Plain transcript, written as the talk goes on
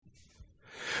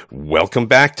Welcome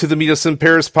back to the Meet Us in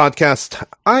Paris podcast.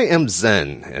 I am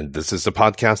Zen, and this is a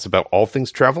podcast about all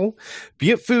things travel,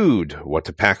 be it food, what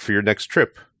to pack for your next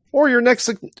trip, or your next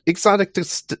exotic...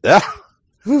 I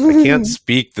can't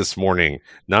speak this morning.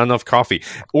 Not enough coffee.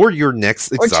 Or your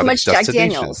next exotic or too much Jack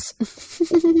destination.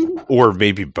 Daniels. Or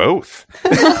maybe both.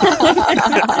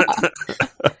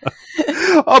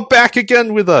 Back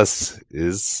again with us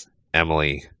is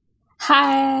Emily.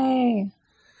 Hi.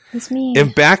 It's me.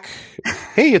 And back,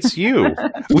 hey, it's you.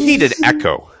 We need an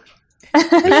echo.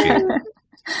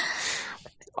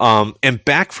 And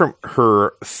back from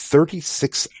her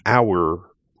 36-hour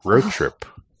road trip,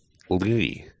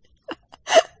 Lee.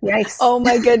 Yikes. Oh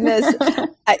my goodness.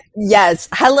 Yes.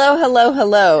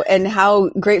 Hello. And how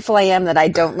grateful I am that I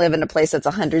don't live in a place that's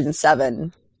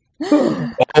 107.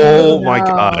 Oh my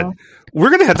God.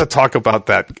 We're going to have to talk about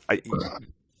that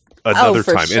another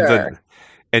time. Sure.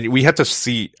 And we have to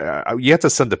see, you have to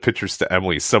send the pictures to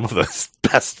Emily, some of the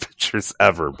best pictures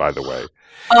ever, by the way.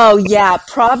 Oh, yeah.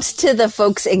 Props to the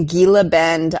folks in Gila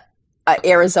Bend,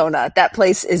 Arizona. That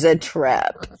place is a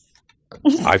trip.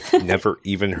 I've never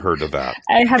even heard of that.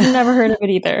 I have never heard of it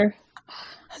either.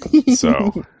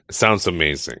 So, it sounds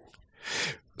amazing.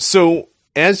 So,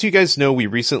 as you guys know, we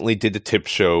recently did a tip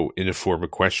show in the form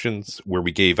of questions where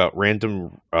we gave out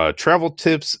random travel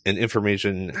tips and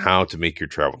information how to make your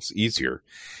travels easier.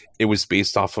 It was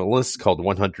based off a list called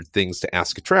 100 Things to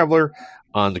Ask a Traveler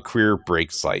on the Career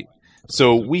Break site.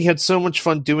 So we had so much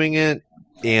fun doing it,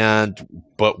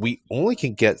 but we only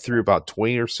can get through about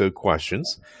 20 or so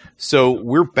questions. So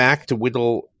we're back to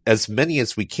whittle as many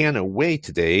as we can away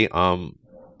today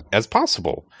as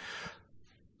possible.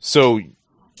 So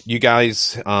you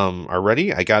guys are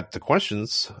ready? I got the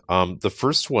questions. The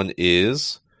first one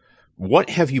is,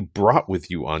 what have you brought with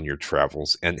you on your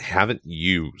travels and haven't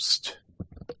used?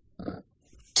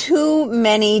 Too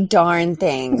many darn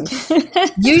things.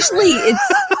 Usually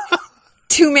it's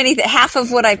too many. Half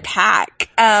of what I pack.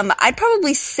 I'd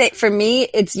probably say for me,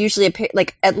 it's usually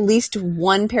at least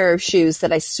one pair of shoes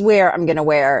that I swear I'm going to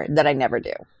wear that I never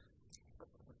do.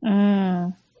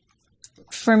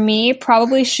 For me,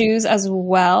 probably shoes as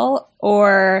well,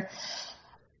 or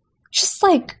just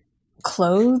like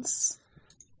clothes.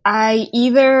 I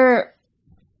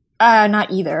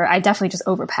definitely just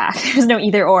overpack. There's no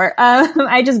either or.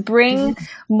 I just bring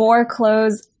more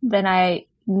clothes than I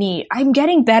need. I'm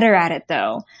getting better at it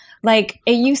though. Like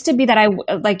it used to be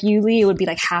that like usually it would be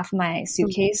like half my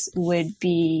suitcase would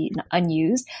be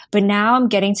unused, but now I'm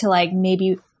getting to like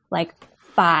maybe like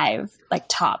 5 like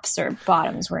tops or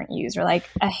bottoms weren't used, or like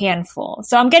a handful.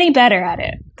 So I'm getting better at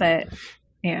it, but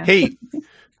yeah. Hey,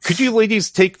 could you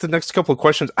ladies take the next couple of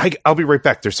questions? I'll be right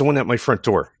back. There's someone at my front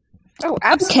door. Oh,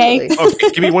 absolutely. Okay,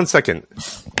 give me 1 second.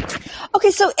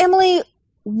 Okay, so Emily,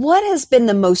 what has been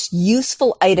the most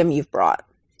useful item you've brought?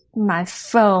 My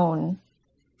phone.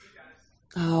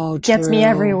 Oh, gets me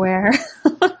everywhere.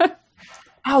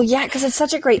 Oh yeah, because it's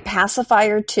such a great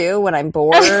pacifier too when I'm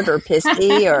bored or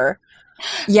pissy or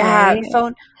right.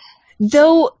 Phone.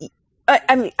 Though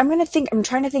I'm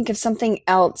trying to think of something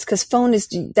else because phone is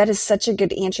such a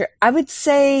good answer. I would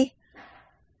say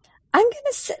I'm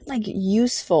gonna say like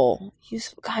useful.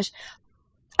 Gosh,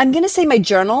 I'm gonna say my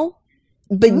journal,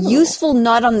 but useful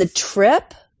not on the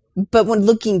trip. But when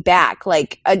looking back,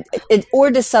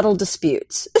 or to settle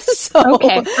disputes. So,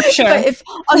 okay, for sure. If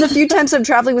on the few times I'm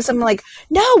traveling with someone like,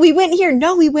 no, we went here,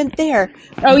 no, we went there.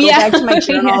 Oh, Go back to my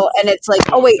journal, and it's like,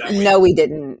 oh wait, no, we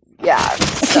didn't. Yeah.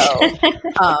 So,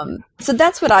 so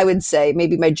that's what I would say.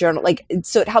 Maybe my journal,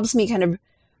 so it helps me kind of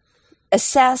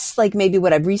assess, maybe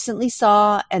what I recently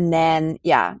saw, and then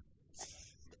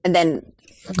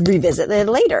revisit it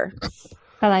later.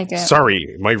 I like it.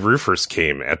 Sorry, my roofers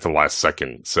came at the last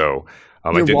second, so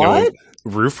I didn't know.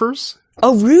 Roofers?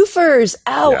 Oh, roofers.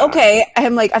 Oh, yeah. Okay.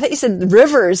 I'm like, I thought you said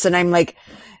rivers, and I'm like,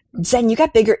 Zen, you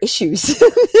got bigger issues.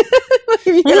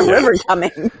 You got a river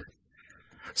coming.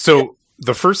 So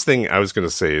the first thing I was going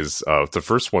to say is the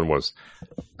first one was,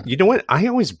 you know what? I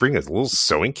always bring a little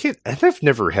sewing kit, and I've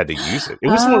never had to use it. It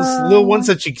was one of those little ones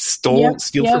that you steal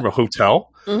from a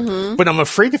hotel. Mm-hmm. But I'm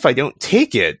afraid if I don't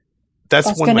take it,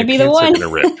 that's when my be pants the are going to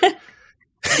rip.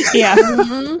 Yeah.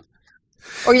 Mm-hmm.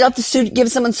 Or you'll have to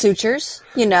give someone sutures,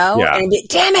 and be,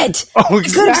 damn it! Oh, exactly. I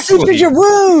could have sutured your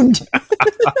wound!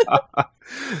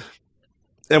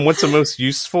 And what's the most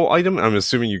useful item I'm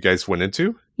assuming you guys went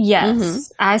into? Yes. Mm-hmm.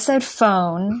 I said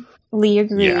phone. Lee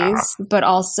agrees, but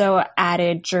also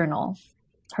added journal.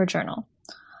 Her journal.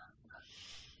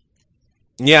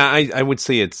 Yeah, I would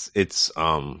say it's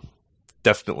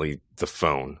definitely the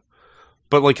phone.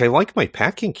 But I like my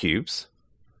packing cubes.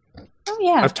 Oh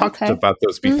yeah. I've talked about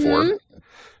those before. Mm-hmm.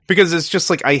 Because it's just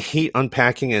like I hate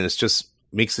unpacking, and it just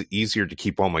makes it easier to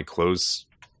keep all my clothes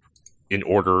in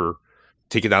order,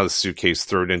 take it out of the suitcase,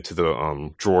 throw it into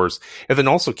the drawers, and then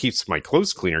also keeps my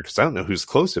clothes cleaner because I don't know whose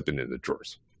clothes have been in the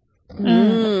drawers.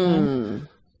 Mm.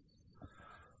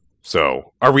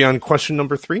 So, are we on question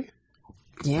number 3?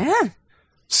 Yeah.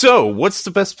 So, what's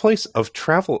the best place of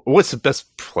travel? What's the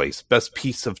best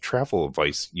piece of travel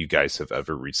advice you guys have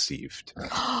ever received?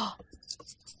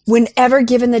 Whenever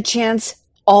given the chance,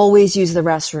 always use the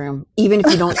restroom, even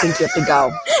if you don't think you have to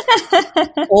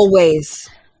go. Always.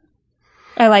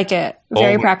 I like it.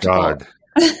 Very my practical. God.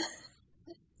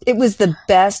 It was the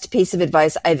best piece of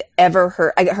advice I've ever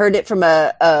heard. I heard it from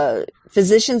a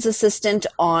physician's assistant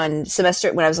when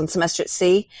I was on semester at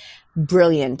C.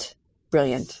 Brilliant.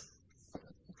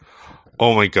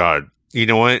 Oh my God. You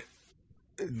know what?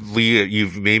 Leah,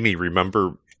 you've made me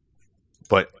remember,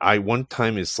 but one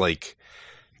time is like,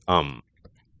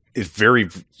 is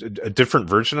a different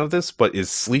version of this, but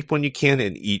is sleep when you can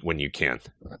and eat when you can.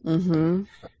 Mm-hmm.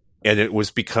 And it was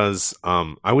because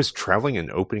I was traveling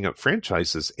and opening up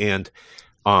franchises, and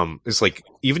it's like,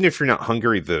 even if you're not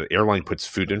hungry, the airline puts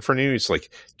food in front of you. It's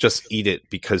like, just eat it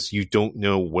because you don't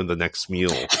know when your next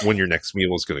meal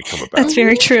is going to come about. That's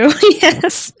very true.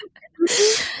 Yes.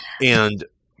 And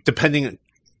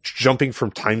jumping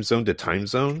from time zone to time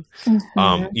zone,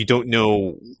 you don't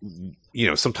know,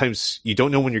 sometimes you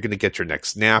don't know when you're going to get your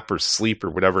next nap or sleep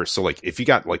or whatever. So like, if you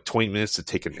got like 20 minutes to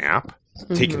take a nap,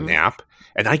 take a nap.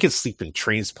 And I could sleep in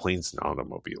trains, planes, and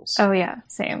automobiles. Oh yeah,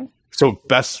 same. So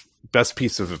best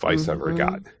piece of advice I ever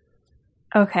got.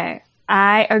 Okay,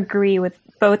 I agree with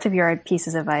both of your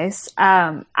pieces of advice.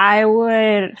 I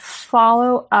would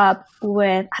follow up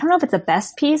with, I don't know if it's the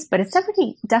best piece, but it's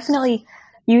definitely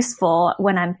useful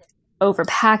when I'm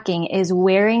overpacking, is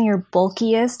wearing your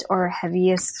bulkiest or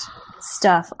heaviest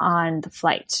stuff on the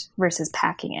flight versus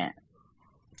packing it.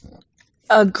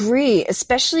 Agree,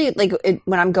 especially like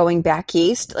when I'm going back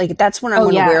east. Like that's when I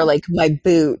want to wear like my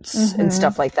boots and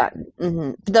stuff like that.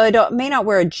 Mm-hmm. Though I may not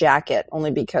wear a jacket,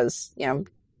 only because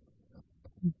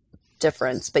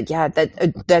difference. But yeah,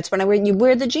 that's when you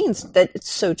wear the jeans. It's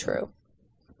so true.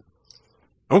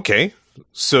 Okay,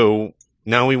 so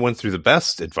now we went through the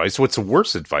best advice. What's the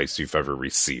worst advice you've ever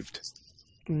received?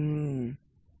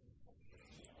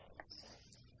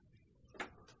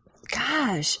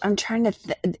 Gosh, I'm trying to.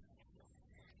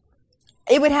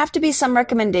 It would have to be some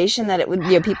recommendation that it would,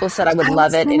 people said I would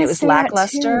love it, and it was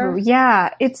lackluster.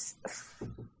 Yeah,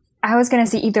 I was going to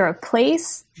say either a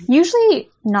place, usually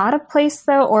not a place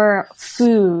though, or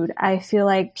food. I feel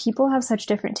like people have such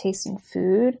different tastes in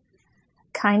food,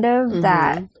 kind of,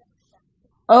 that.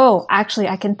 Oh, actually,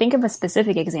 I can think of a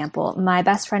specific example. My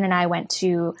best friend and I went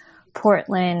to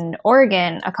Portland,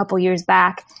 Oregon a couple years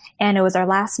back, and it was our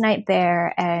last night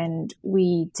there, and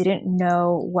we didn't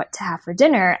know what to have for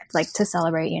dinner, like to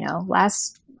celebrate,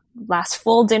 last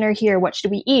full dinner here. What should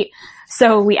we eat?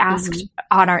 So we asked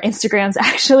on our Instagrams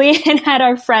actually, and had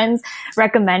our friends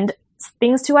recommend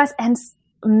things to us. And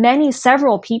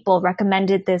several people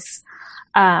recommended this,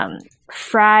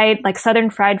 Southern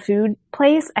fried food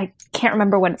place. I can't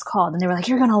remember what it's called. And they were like,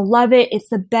 you're going to love it. It's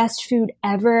the best food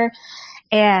ever.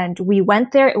 And we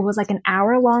went there. It was like an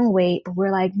hour-long wait, but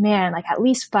we're like, man, like at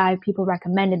least 5 people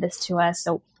recommended this to us.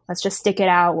 So let's just stick it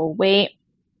out. We'll wait.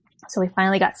 So we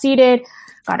finally got seated,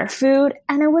 got our food,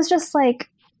 and it was just like,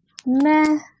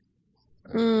 meh.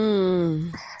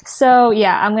 So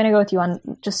yeah, I'm going to go with you on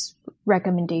just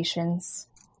recommendations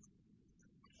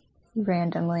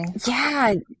randomly.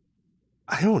 Yeah.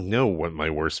 I don't know what my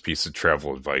worst piece of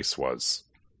travel advice was.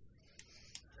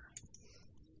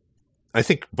 I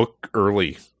think book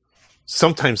early.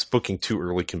 Sometimes booking too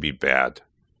early can be bad.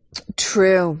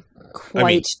 True.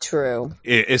 Quite true.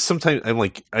 It's sometimes I'm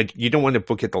like, you don't want to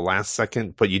book at the last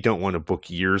second, but you don't want to book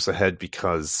years ahead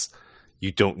because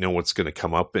you don't know what's going to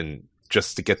come up, and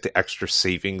just to get the extra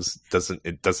savings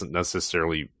doesn't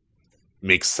necessarily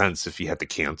make sense if you had to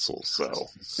cancel. So,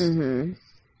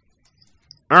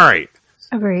 all right,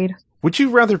 agreed. Would you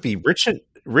rather be rich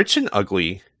and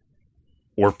ugly,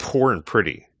 or poor and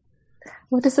pretty?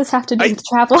 What does this have to do with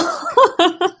travel?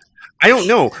 I don't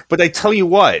know, but I tell you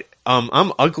what,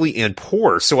 I'm ugly and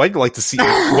poor, so I'd like to see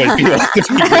what it'd be like to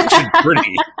be rich and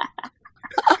pretty.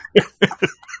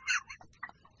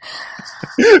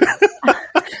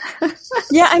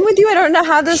 Yeah, I'm with you. I don't know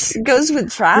how this goes with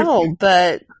travel,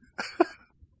 but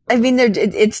I mean,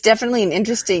 it's definitely an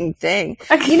interesting thing.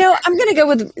 Okay. I'm going to go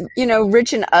with,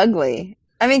 rich and ugly.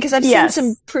 I mean, because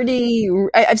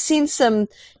I've seen some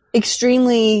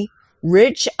extremely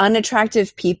rich,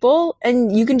 unattractive people,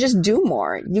 and you can just do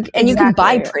more. You can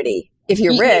buy pretty if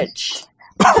you're rich.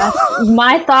 That's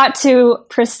my thought too,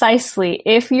 precisely.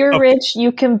 If you're rich,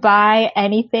 you can buy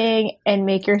anything and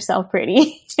make yourself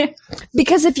pretty.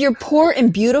 Because if you're poor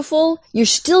and beautiful, you're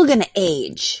still going to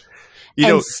age. You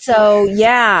know, So,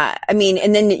 yeah, I mean,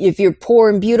 and then if you're poor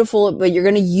and beautiful, but you're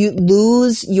going to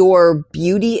lose your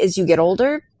beauty as you get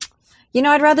older,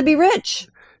 I'd rather be rich.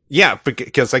 yeah,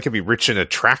 because I could be rich and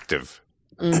attractive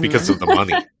because of the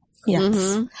money. Yes.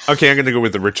 Mm-hmm. Okay, I'm going to go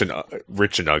with the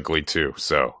rich and ugly too.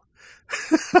 So,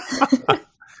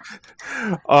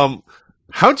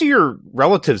 how do your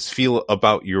relatives feel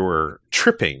about your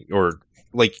tripping or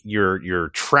like your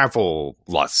travel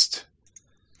lust?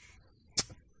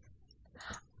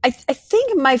 I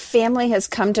think my family has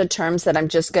come to terms that I'm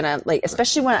just going to like,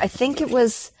 especially when I think it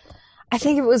was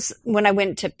when I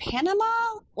went to Panama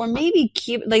or maybe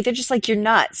Cuba, like they're just like, you're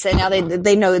nuts. And now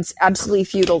they know it's absolutely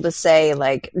futile to say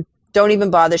like, don't even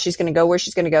bother. She's going to go where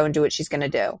she's going to go and do what she's going to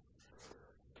do.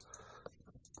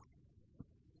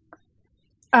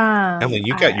 Emily,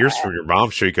 you got yours from your mom.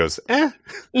 She goes,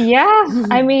 Yeah,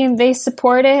 I mean, they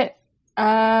support it.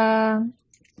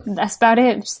 That's about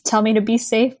it. Just tell me to be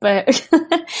safe. But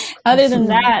other than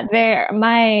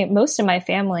that, most of my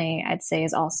family, I'd say,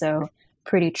 is also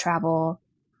pretty travel.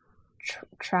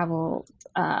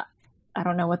 I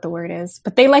don't know what the word is,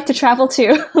 but they like to travel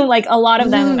too. Like a lot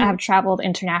of them have traveled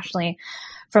internationally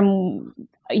from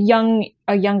a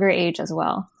younger age as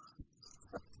well.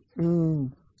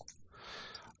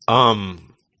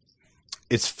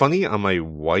 It's funny on my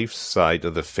wife's side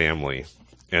of the family,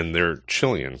 and they're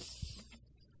Chilean.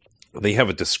 They have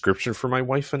a description for my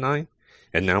wife and I,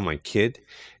 and now my kid,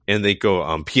 and they go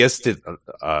pies de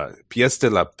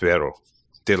la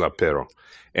perro,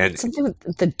 and Something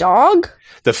with the dog?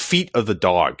 the feet of the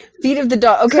dog. Feet of the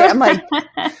dog. Okay, I'm like,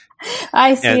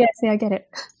 I see, I get it.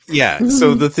 Yeah.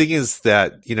 So the thing is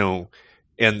that,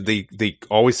 and they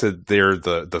always said they're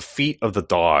the feet of the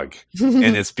dog.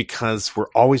 And it's because we're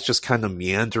always just kind of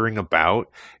meandering about.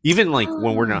 Even like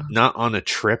when we're not on a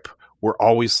trip, we're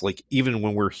always like, even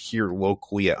when we're here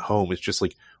locally at home, it's just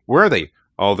like, where are they?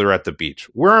 Oh, they're at the beach.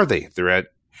 Where are they? They're at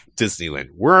Disneyland.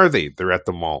 Where are they? They're at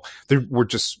the mall. We're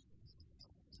just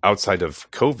outside of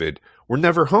COVID. We're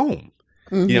never home.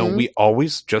 We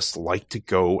always just like to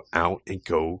go out and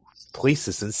go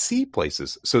places and see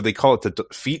places. So they call it the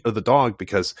feet of the dog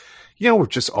because, we're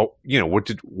just all, what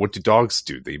do dogs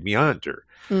do? They meander.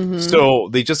 So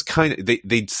they just kind of,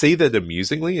 they say that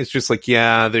amusingly. It's just like,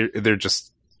 yeah, they're just,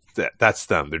 that's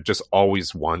them. They're just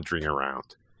always wandering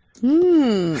around.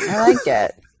 I like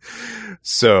it.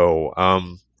 So,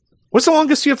 what's the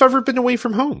longest you've ever been away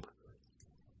from home?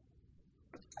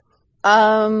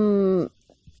 I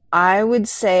would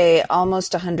say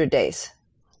almost 100 days.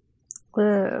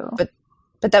 Whoa. But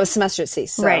that was semester at sea.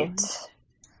 So. Right.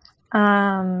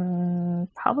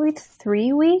 Probably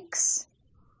 3 weeks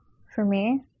for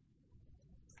me.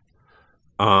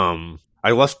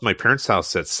 I left my parents'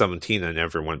 house at 17 and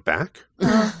never went back.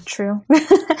 Oh, true.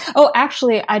 Oh,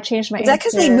 actually, I changed my answer. Is that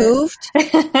because they moved?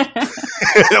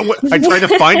 I try to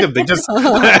find them. They just,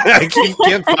 I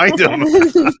can't find them.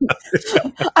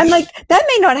 I'm like, that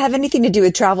may not have anything to do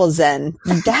with travel, Zen.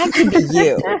 That could be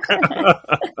you.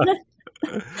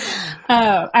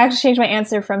 I actually changed my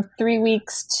answer from 3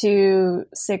 weeks to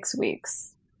 6 weeks.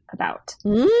 About.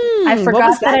 I forgot what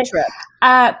was that trip?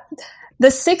 The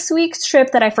 6 weeks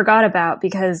trip that I forgot about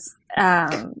because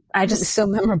I just was so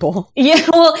memorable. Yeah,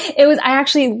 well, it was. I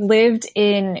actually lived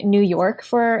in New York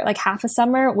for like half a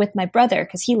summer with my brother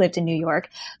because he lived in New York.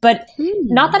 But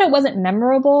not that it wasn't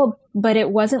memorable, but it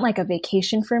wasn't like a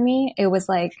vacation for me. It was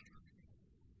like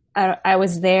I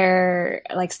was there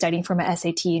like studying for my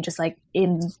SAT and just like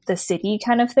in the city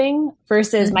kind of thing.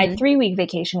 Versus my 3 week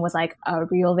vacation was like a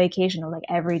real vacation. Like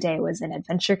every day was an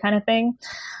adventure kind of thing.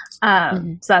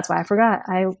 So that's why I forgot.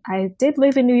 I did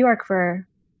live in New York for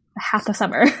half the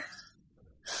summer.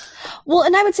 Well,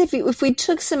 and I would say if we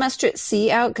took semester at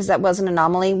sea out, because that was an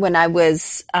anomaly, when I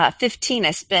was 15,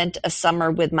 I spent a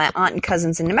summer with my aunt and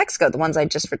cousins in New Mexico, the ones I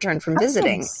just returned from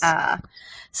visiting. Nice.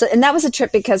 And that was a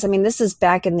trip because, I mean, this is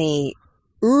back in the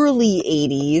early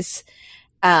 80s,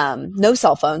 no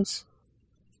cell phones.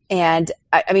 And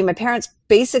I mean, my parents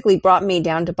basically brought me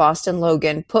down to Boston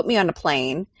Logan, put me on a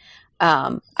plane.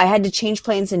 I had to change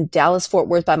planes in Dallas, Fort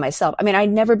Worth by myself. I mean, I'd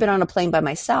never been on a plane by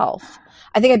myself.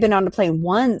 I think I'd been on a plane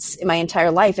once in my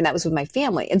entire life, and that was with my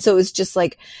family. And so it was just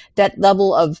like that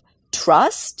level of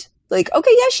trust. Like,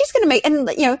 okay, yeah, she's going to make,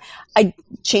 and I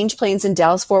changed planes in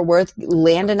Dallas, Fort Worth,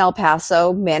 land in El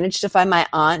Paso, managed to find my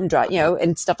aunt and drive,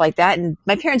 and stuff like that. And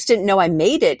my parents didn't know I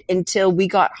made it until we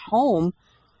got home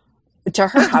to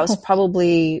her house.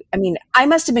 Probably, I mean, I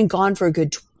must have been gone for a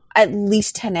good, at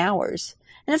least 10 hours.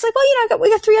 And it's like, well, we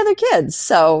got 3 other kids.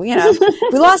 So, we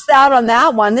lost out on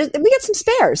that one. We got some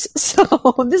spares. So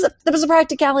there was a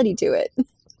practicality to it.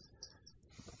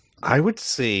 I would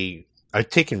say I've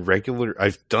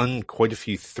done quite a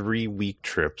few 3-week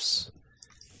trips.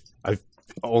 I've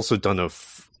also done a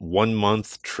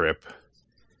 1-month trip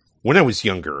when I was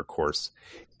younger, of course.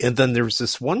 And then there was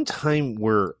this one time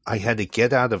where I had to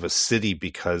get out of a city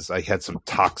because I had some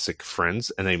toxic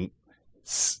friends, and I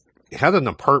had an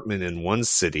apartment in one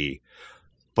city,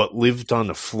 but lived on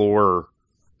the floor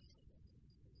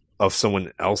of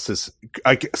someone else's.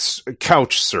 I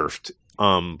couch surfed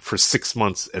for 6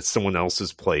 months at someone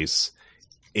else's place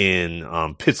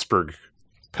in Pittsburgh,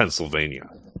 Pennsylvania.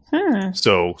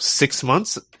 So 6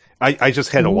 months. I just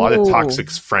had a lot of toxic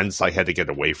friends I had to get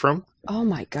away from. Oh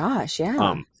my gosh,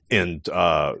 yeah.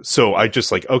 So I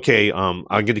just like, okay, I'm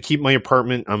going to keep my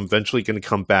apartment. I'm eventually going to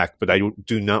come back, but I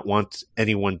do not want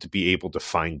anyone to be able to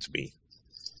find me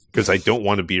because I don't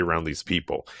want to be around these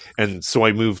people. And so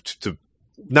I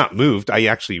I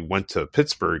actually went to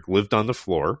Pittsburgh, lived on the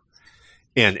floor,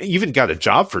 and even got a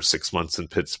job for 6 months in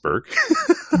Pittsburgh.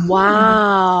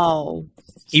 Wow.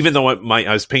 Even though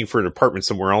I was paying for an apartment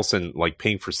somewhere else and like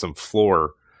paying for some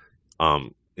floor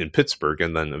in Pittsburgh,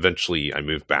 and then eventually I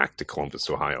moved back to Columbus,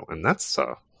 Ohio, and that's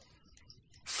a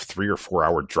 3 or 4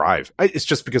 hour drive. It's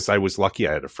just because I was lucky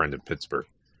I had a friend in Pittsburgh.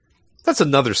 That's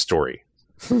another story.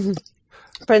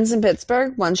 Friends in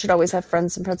Pittsburgh? One should always have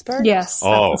friends in Pittsburgh? Yes,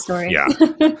 that's the story. Yeah.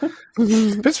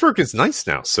 Pittsburgh is nice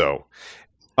now, so.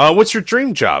 What's your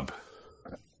dream job?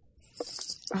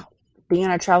 Being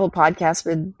on a travel podcast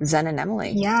with Zen and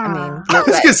Emily. Yeah. I mean, I was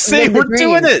going to say, we're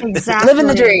doing it. Exactly. Living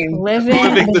the dream.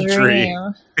 Living the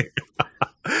dream.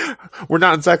 We're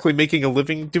not exactly making a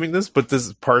living doing this, but this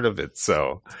is part of it.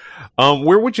 So,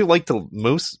 where would you like to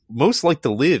most like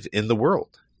to live in the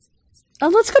world?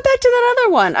 Let's go back to that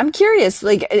other one. I'm curious.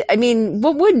 Like, I mean,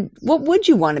 what would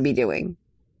you want to be doing?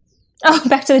 Oh,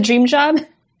 back to the dream job?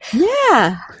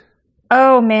 Yeah.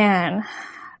 Oh, man.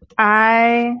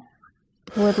 I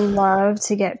would love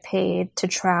to get paid to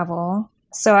travel.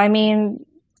 So, I mean,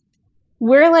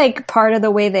 we're like part of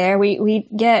the way there. We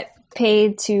get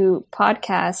paid to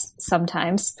podcast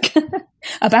sometimes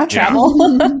about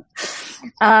travel.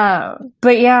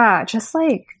 But yeah, just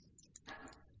like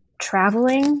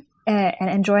traveling and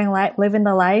enjoying life, living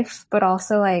the life, but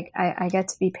also like I get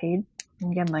to be paid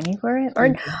and get money for it.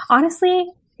 Or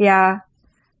honestly, yeah,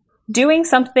 doing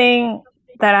something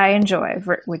that I enjoy,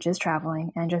 which is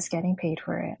traveling and just getting paid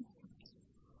for it.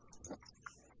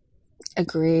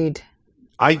 Agreed.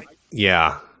 I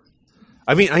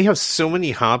mean, I have so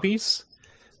many hobbies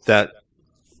that,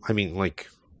 I mean, like,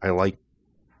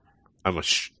 I'm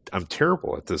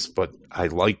terrible at this, but I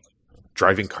like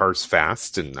driving cars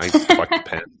fast, and I collect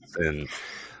pens, and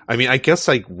I mean, I guess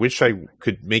I wish I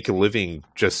could make a living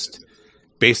just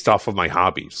based off of my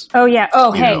hobbies. Oh yeah.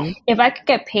 Oh, hey, if I could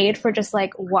get paid for just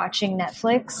like watching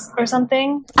Netflix or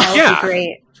something, that would be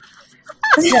great.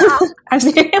 I'm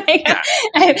seriously,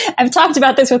 I've talked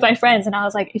about this with my friends, and I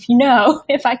was like,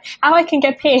 how I can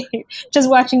get paid just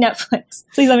watching Netflix,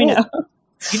 please let me know.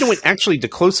 You know what? Actually, the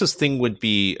closest thing would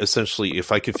be essentially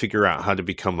if I could figure out how to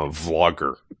become a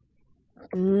vlogger.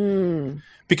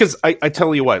 Because I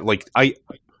tell you what, like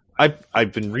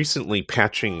I've been recently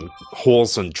patching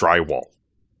holes in drywall.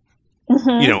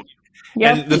 You know,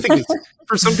 and the thing is,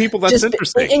 for some people that's just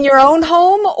interesting. In your own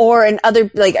home or in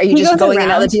other, like, are you just going in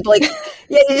other people? Like,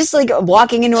 yeah, you're just like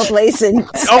walking into a place and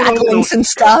tackling some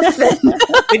stuff.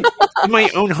 In my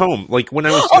own home, like when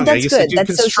I was young, I used to do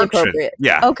construction.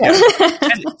 Yeah. Okay.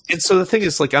 And so the thing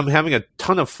is, like, I'm having a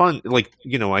ton of fun. Like,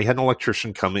 you know, I had an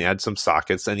electrician come and add some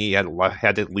sockets, and he had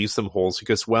to leave some holes. He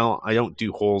goes, "Well, I don't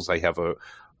do holes. I have a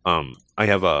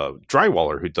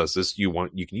drywaller who does this. You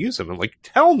can use him." I'm like,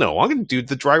 hell no, I'm going to do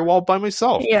the drywall by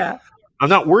myself. Yeah.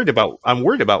 I'm worried about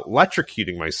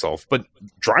electrocuting myself, but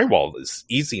drywall is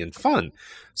easy and fun.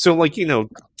 So, like, you know,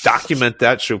 document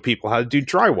that, show people how to do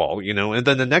drywall, you know, and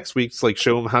then the next week's like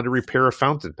show them how to repair a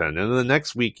fountain pen, and then the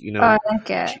next week, you know, I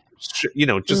like it. You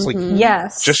know, just like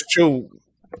yes,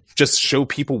 just show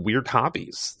people weird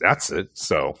hobbies. That's it.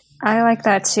 So I like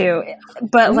that too,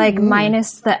 but like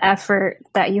minus the effort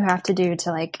that you have to do to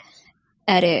like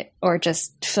edit or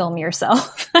just film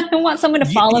yourself. I want someone to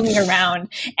follow me around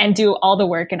and do all the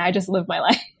work, and I just live my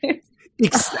life.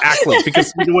 Exactly,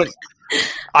 because you know what,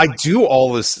 I do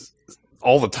all this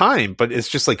all the time, but it's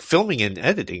just like filming and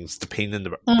editing is the pain in the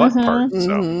butt part.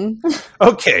 So,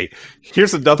 okay,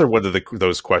 here's another one of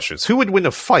those questions: who would win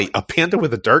a fight, a panda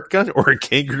with a dart gun or a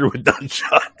kangaroo with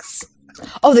nunchucks?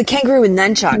 Oh, the kangaroo with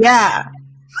nunchucks. Yeah.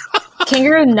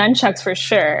 kangaroo nunchucks for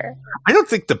sure. I don't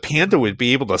think the panda would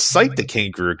be able to sight the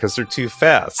kangaroo because they're too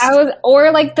fast.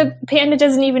 Or like the panda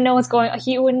doesn't even know what's going on.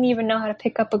 He wouldn't even know how to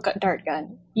pick up a dart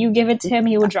gun. You give it to him,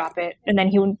 he would drop it, and then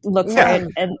he would look for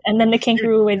it, and then the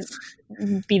kangaroo would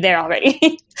be there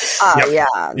already.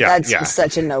 Oh, that's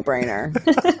such a no-brainer.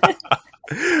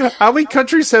 How many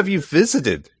countries have you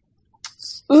visited?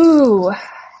 Ooh.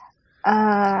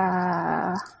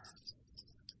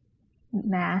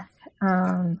 Math.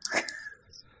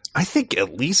 I think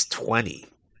at least 20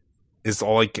 is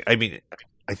all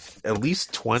at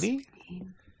least 20?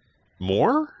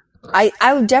 More?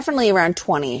 I would definitely around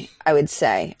 20, I would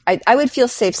say. I would feel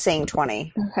safe saying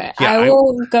 20. Okay. Yeah, I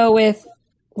will go with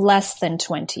less than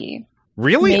 20.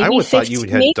 Really? Maybe I would have thought you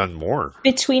would have done more.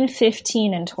 Between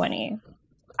 15 and 20.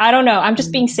 I don't know. I'm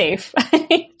just being safe.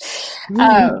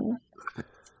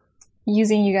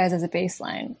 Using you guys as a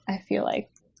baseline, I feel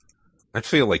like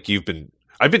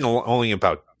I've been only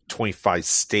about 25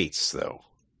 states though.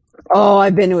 Oh,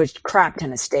 I've been to a crap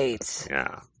ton of states.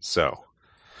 Yeah. So,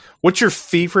 what's your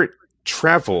favorite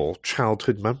travel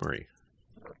childhood memory?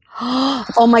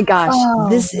 Oh my gosh,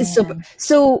 this is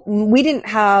so we didn't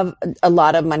have a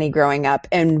lot of money growing up,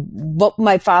 and what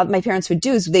my parents would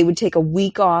do is they would take a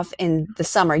week off in the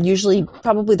summer, usually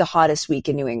probably the hottest week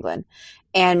in New England.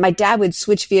 And my dad would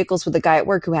switch vehicles with a guy at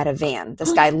work who had a van,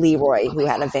 this guy Leroy who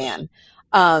had a van.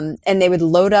 And they would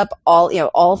load up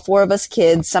all four of us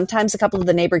kids, sometimes a couple of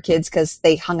the neighbor kids because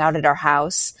they hung out at our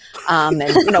house. And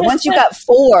once you got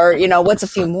four, what's a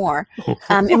few more?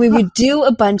 And we would do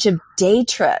a bunch of day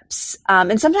trips,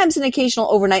 and sometimes an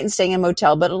occasional overnight and staying in a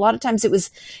motel. But a lot of times it was,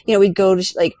 we'd go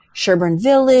to like Sherburne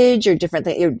Village or different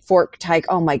things, Fort Tyke.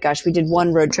 Oh my gosh, we did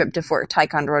one road trip to Fort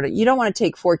Ticonderoga. You don't want to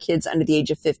take four kids under the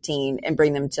age of 15 and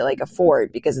bring them to like a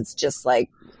fort because it's just like,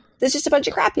 there's just a bunch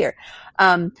of crap here.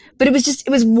 But it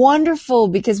was wonderful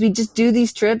because we just do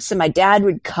these trips and my dad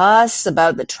would cuss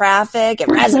about the traffic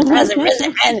and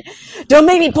and don't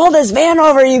make me pull this van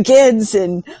over, you kids.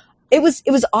 And it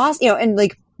was awesome, and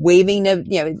like waving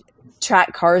to,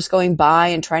 track cars going by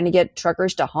and trying to get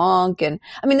truckers to honk. And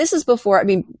I mean, this is before,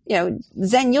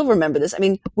 Zen, you'll remember this. I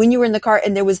mean, when you were in the car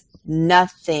and there was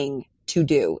nothing to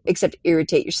do except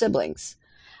irritate your siblings.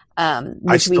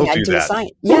 Which we had to assign.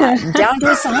 Yeah, down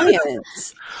to a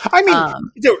science. I mean,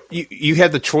 you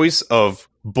had the choice of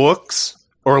books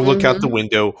or look out the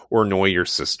window or annoy your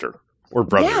sister or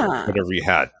brother, whatever you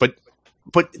had. But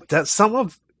that some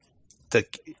of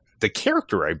the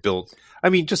character I built, I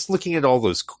mean, just looking at all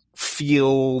those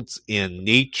fields and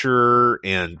nature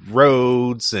and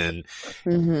roads and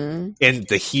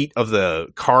the heat of the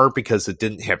car because it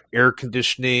didn't have air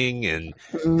conditioning and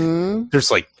there's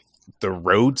like the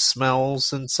road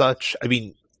smells and such. I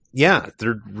mean, yeah,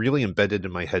 they're really embedded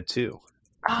in my head too.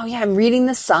 Oh yeah, I'm reading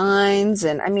the signs,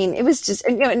 and I mean, it was just.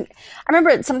 And I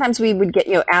remember sometimes we would get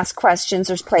ask questions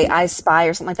or play I Spy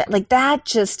or something like that. Like that,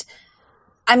 just.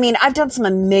 I mean, I've done some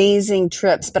amazing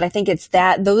trips, but I think it's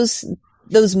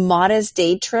those modest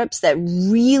day trips that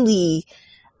really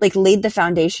like laid the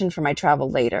foundation for my travel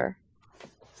later.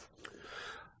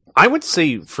 I would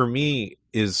say for me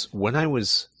is when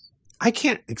I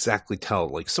can't exactly tell,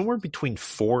 like somewhere between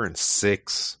 4 and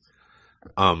 6.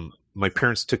 My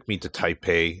parents took me to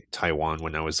Taipei, Taiwan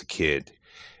when I was a kid,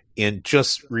 and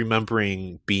just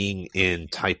remembering being in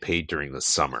Taipei during the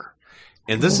summer.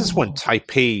 And this is when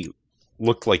Taipei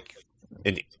looked like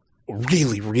an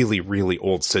really, really, really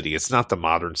old city. It's not the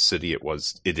modern city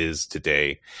it is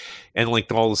today. And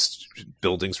like all the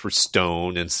buildings were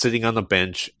stone and sitting on the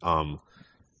bench,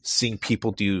 seeing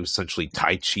people do essentially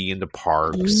Tai Chi in the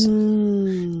parks,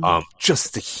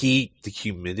 just the heat, the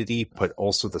humidity, but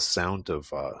also the sound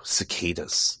of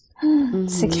cicadas.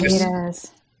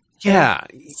 Cicadas. Yeah.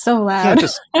 So loud.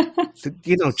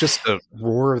 Yeah, just the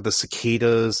roar of the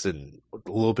cicadas and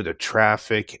a little bit of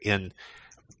traffic and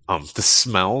the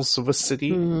smells of a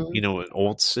city, an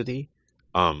old city.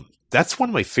 That's one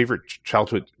of my favorite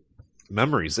childhood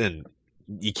memories. And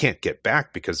you can't get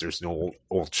back because there's no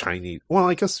old Chinese. Well,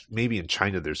 I guess maybe in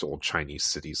China there's old Chinese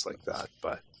cities like that,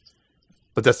 but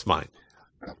that's mine.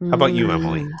 How about you,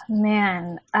 Emily?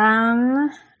 Man,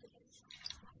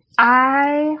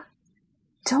 I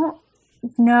don't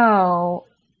know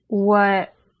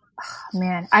what. Oh,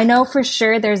 man, I know for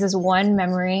sure there's this one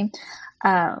memory,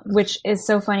 which is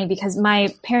so funny because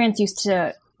my parents used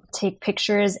to take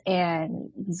pictures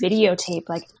and videotape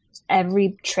like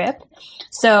every trip.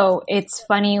 So it's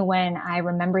funny when I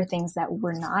remember things that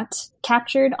were not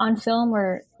captured on film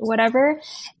or whatever.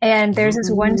 And there's this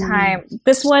one time,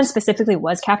 this one specifically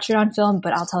was captured on film,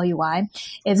 but I'll tell you why.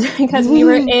 It's because we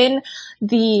were in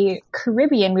the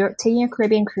Caribbean. We were taking a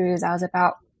Caribbean cruise. I was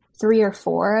about 3 or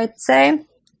 4, I'd say.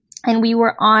 And we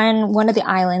were on one of the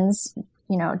islands,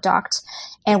 docked,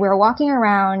 and we were walking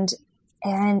around,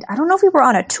 and I don't know if we were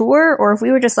on a tour or if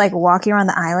we were just like walking around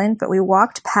the island, but we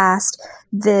walked past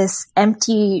this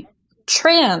empty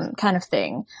tram kind of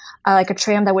thing, like a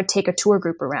tram that would take a tour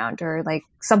group around or like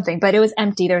something, but it was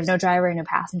empty. There was no driver, no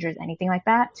passengers, anything like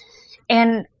that.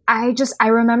 And I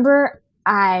remember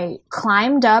I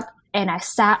climbed up and I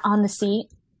sat on the seat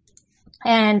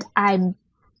and I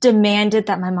demanded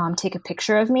that my mom take a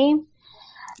picture of me.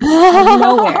 Out of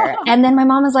nowhere. And then my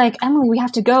mom was like, Emily, we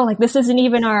have to go. Like, this isn't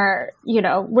even our,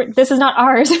 this is not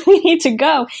ours. We need to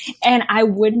go. And I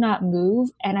would not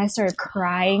move. And I started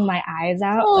crying my eyes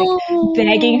out, like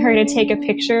begging her to take a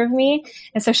picture of me.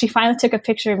 And so she finally took a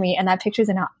picture of me, and that picture's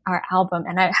in our album.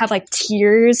 And I have like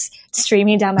tears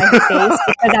streaming down my face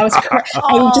because I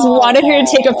just wanted her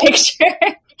to take a picture.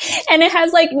 And it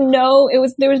has like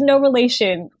there was no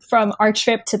relation from our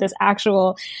trip to this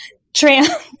actual tram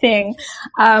thing.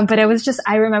 But it was just,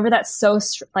 I remember that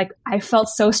I felt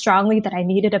so strongly that I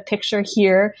needed a picture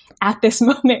here at this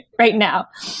moment right now.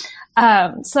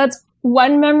 So that's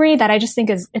one memory that I just think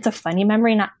it's a funny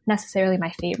memory, not necessarily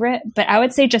my favorite, but I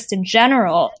would say just in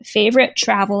general, favorite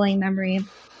traveling memory,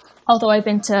 although I've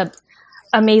been to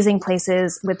amazing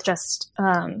places with just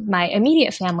my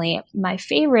immediate family, my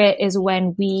favorite is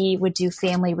when we would do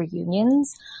family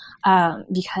reunions.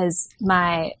 Because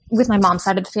with my mom's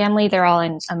side of the family, they're all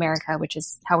in America, which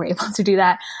is how we're able to do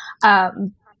that.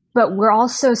 But we're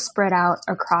also spread out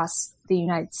across the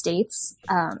United States.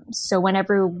 So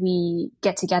whenever we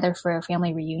get together for a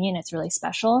family reunion, it's really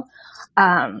special.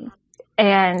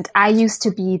 And I used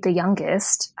to be the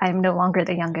youngest. I'm no longer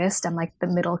the youngest. I'm like the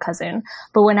middle cousin.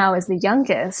 But when I was the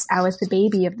youngest, I was the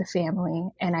baby of the family.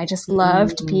 And I just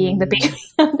loved being the baby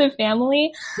of the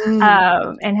family.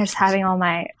 And just having all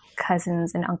my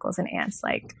cousins and uncles and aunts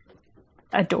like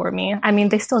adore me. I mean,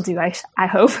 they still do, I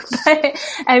hope. But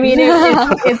I mean, it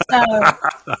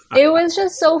was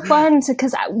just so fun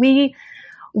because we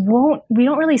don't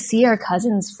really see our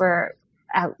cousins for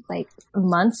like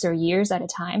months or years at a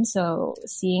time. So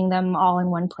seeing them all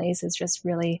in one place is just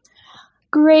really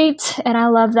great. And I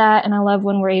love that. And I love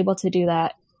when we're able to do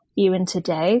that even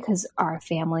today because our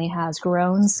family has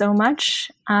grown so much.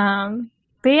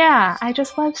 But yeah, I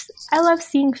love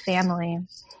seeing family.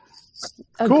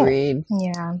 Agreed. Cool.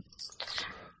 Yeah.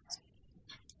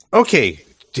 Okay.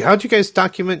 How'd you guys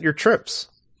document your trips?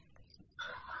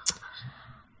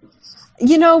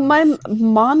 My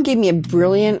mom gave me a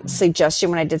brilliant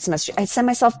suggestion when I did semester. I send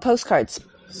myself postcards.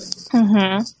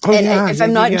 Mm-hmm. Oh, and if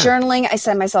I'm not journaling, I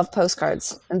send myself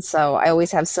postcards. And so I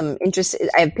always have some interest.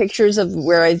 I have pictures of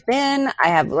where I've been. I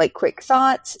have like quick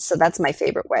thoughts. So that's my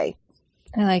favorite way.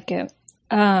 I like it.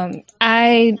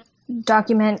 I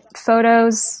document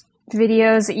photos,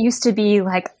 videos. It used to be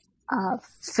like a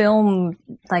film,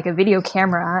 like a video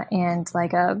camera and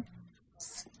like a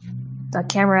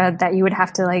camera that you would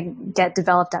have to like get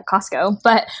developed at Costco.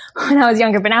 But when I was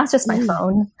younger, but now it's just my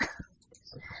phone.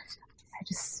 I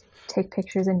just take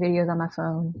pictures and videos on my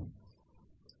phone.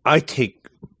 I take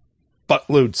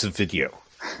buttloads of video.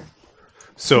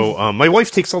 So my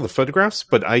wife takes all the photographs,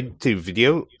 but I do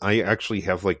video. I actually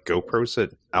have like GoPros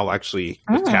that I'll actually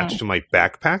attach to my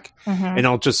backpack. And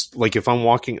I'll just like, if I'm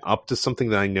walking up to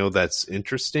something that I know that's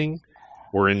interesting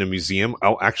or in a museum,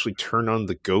 I'll actually turn on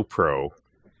the GoPro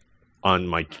on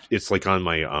my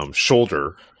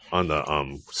shoulder on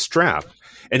the strap,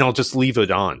 and I'll just leave it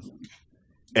on,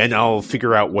 and I'll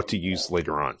figure out what to use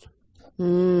later on.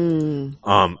 And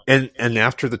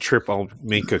after the trip, I'll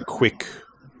make a quick,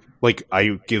 like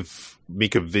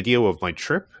make a video of my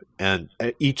trip, and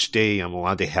each day I'm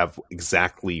allowed to have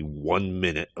exactly 1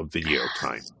 minute of video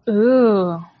time.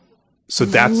 Ooh. So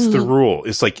that's the rule.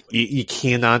 It's like you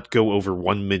cannot go over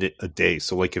 1 minute a day.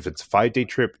 So like if it's a 5-day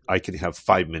trip, I can have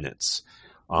 5 minutes.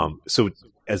 So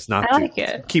as not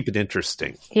to keep it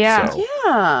interesting. Yeah. So.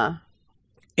 Yeah.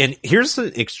 And here's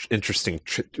an interesting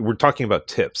we're talking about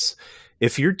tips.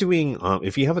 If you're doing,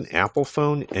 if you have an Apple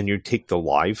phone and you take the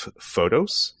live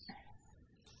photos,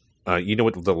 you know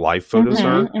what the live photos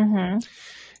are?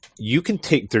 You can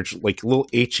take, there's like little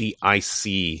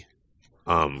HEIC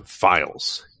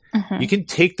files. You can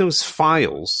take those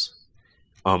files,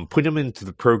 put them into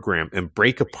the program, and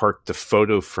break apart the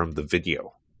photo from the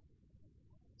video.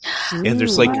 And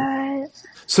there's like,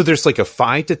 so there's like a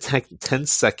 5 to 10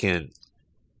 second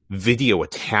video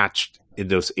attached in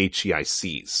those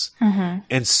HEICs.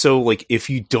 And so like, if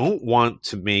you don't want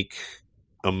to make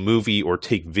a movie or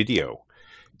take video,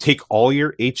 take all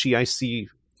your HEIC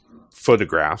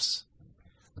photographs,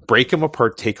 break them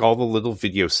apart, take all the little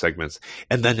video segments,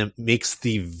 and then it makes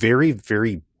the very,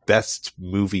 very best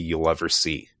movie you'll ever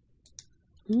see.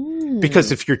 Mm.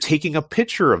 Because if you're taking a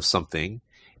picture of something,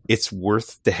 it's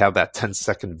worth to have that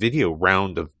 10-second video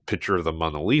round of picture of the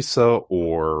Mona Lisa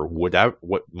or whatever,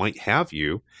 what might have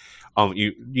you.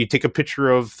 You take a picture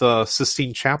of the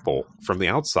Sistine Chapel from the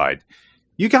outside.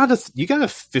 You got a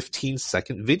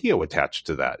 15-second video attached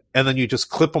to that, and then you just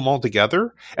clip them all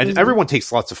together. And everyone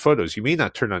takes lots of photos. You may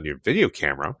not turn on your video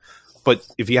camera, but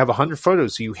if you have 100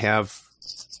 photos, you have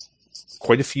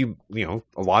quite a few,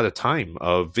 a lot of time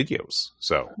of videos.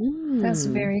 So That's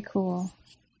very cool.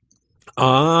 You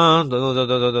know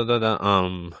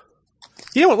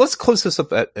what? Let's close this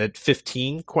up at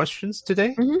 15 questions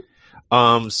today.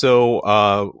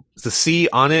 So the sea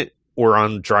on it or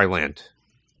on dry land?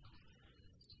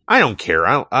 I don't care.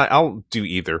 I'll do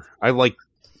either. I like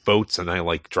boats and I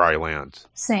like dry land.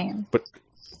 Same.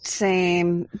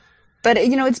 Same. But,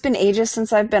 it's been ages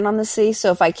since I've been on the sea.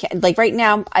 So if I can, like right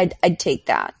now, I'd take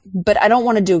that. But I don't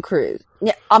want to do a cruise.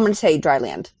 Yeah, I'm going to say dry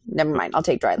land. Never mind. I'll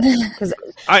take dry land. Because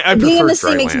being in the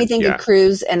sea makes me think of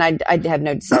cruise, and I'd have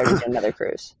no desire to do another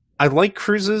cruise. I like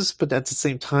cruises, but at the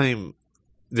same time,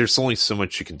 there's only so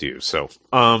much you can do. So,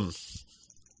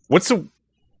 what's the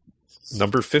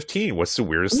number 15? What's the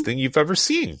weirdest thing you've ever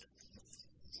seen?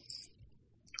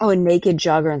 Oh, a naked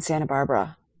jogger in Santa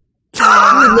Barbara. He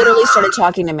literally started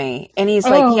talking to me, and he's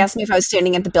like, he asked me if I was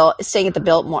staying at the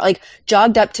Biltmore, like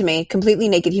jogged up to me, completely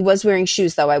naked. He was wearing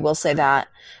shoes, though, I will say that.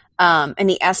 And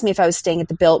he asked me if I was staying at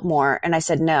the Biltmore, and I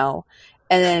said no.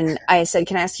 And then I said,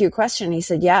 "Can I ask you a question?" And he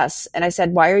said, "Yes." And I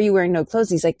said, "Why are you wearing no clothes?"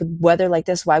 He's like, "The weather like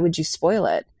this, why would you spoil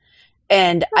it?"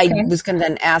 And I was going to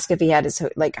then ask if he had his,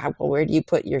 where do you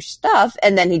put your stuff?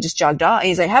 And then he just jogged off. And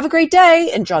he's like, "Have a great day,"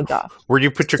 and jogged off. Where do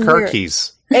you put your car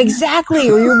keys? Exactly.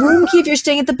 Or your room key if you're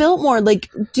staying at the Biltmore.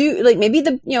 Maybe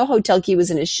the hotel key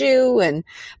was in his shoe,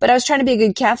 but I was trying to be a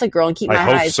good Catholic girl and keep my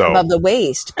eyes above the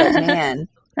waist. But man.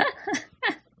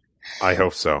 I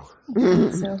hope so.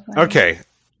 So Okay.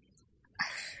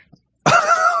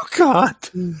 Oh God.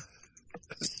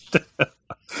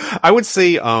 I would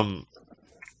say I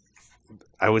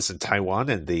was in Taiwan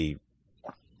and they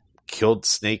killed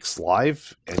snakes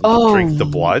live and drink the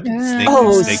blood.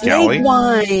 Snake Alley.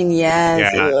 Wine,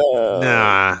 yes. Yeah.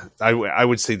 Nah, I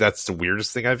would say that's the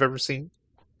weirdest thing I've ever seen.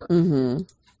 Mm-hmm.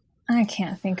 I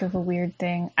can't think of a weird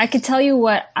thing. I could tell you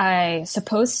what I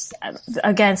suppose.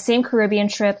 Again, same Caribbean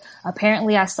trip.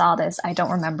 Apparently, I saw this. I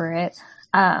don't remember it.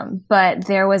 But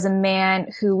there was a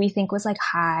man who we think was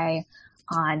high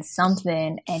on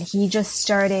something, and he just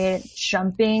started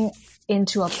jumping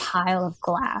into a pile of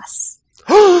glass.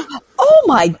 Oh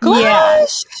my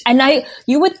gosh! Yeah. And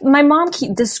my mom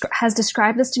has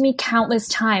described this to me countless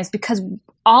times because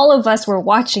all of us were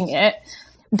watching it,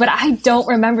 but I don't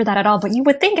remember that at all. But you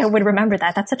would think I would remember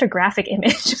that. That's such a graphic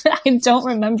image. I don't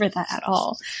remember that at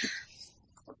all.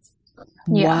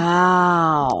 Yeah.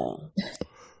 Wow.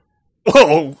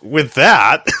 Well, with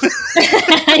that,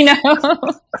 I know.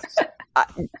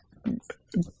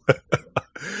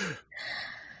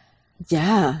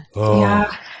 Yeah. Oh.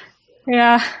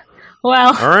 Yeah.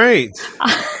 Well. All right.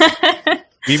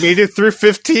 We made it through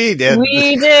 15. And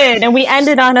we did. And we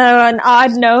ended on an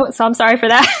odd note, so I'm sorry for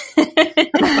that.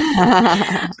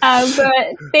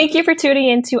 But thank you for tuning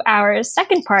into our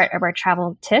second part of our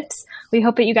travel tips. We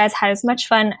hope that you guys had as much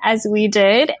fun as we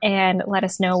did, and let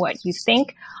us know what you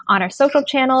think on our social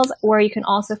channels, where you can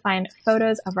also find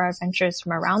photos of our adventures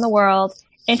from around the world,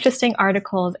 interesting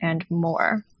articles, and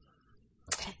more.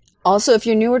 Also, if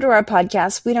you're newer to our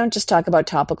podcast, we don't just talk about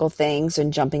topical things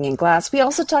and jumping in glass. We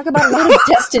also talk about a lot of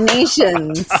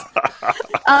destinations.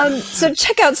 So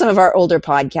check out some of our older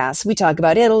podcasts. We talk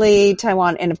about Italy,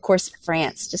 Taiwan, and of course,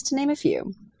 France, just to name a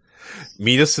few.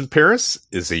 Meet Us in Paris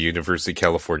is a University of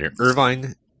California,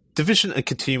 Irvine Division of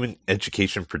Continuing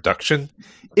Education production.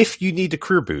 If you need a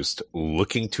career boost,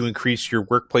 looking to increase your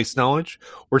workplace knowledge,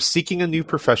 or seeking a new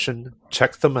profession,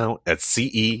 check them out at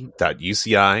ce.uci.edu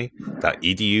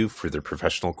for their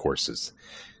professional courses.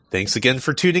 Thanks again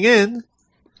for tuning in.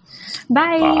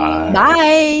 Bye.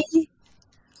 Bye.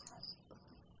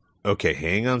 Okay,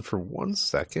 hang on for 1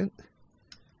 second.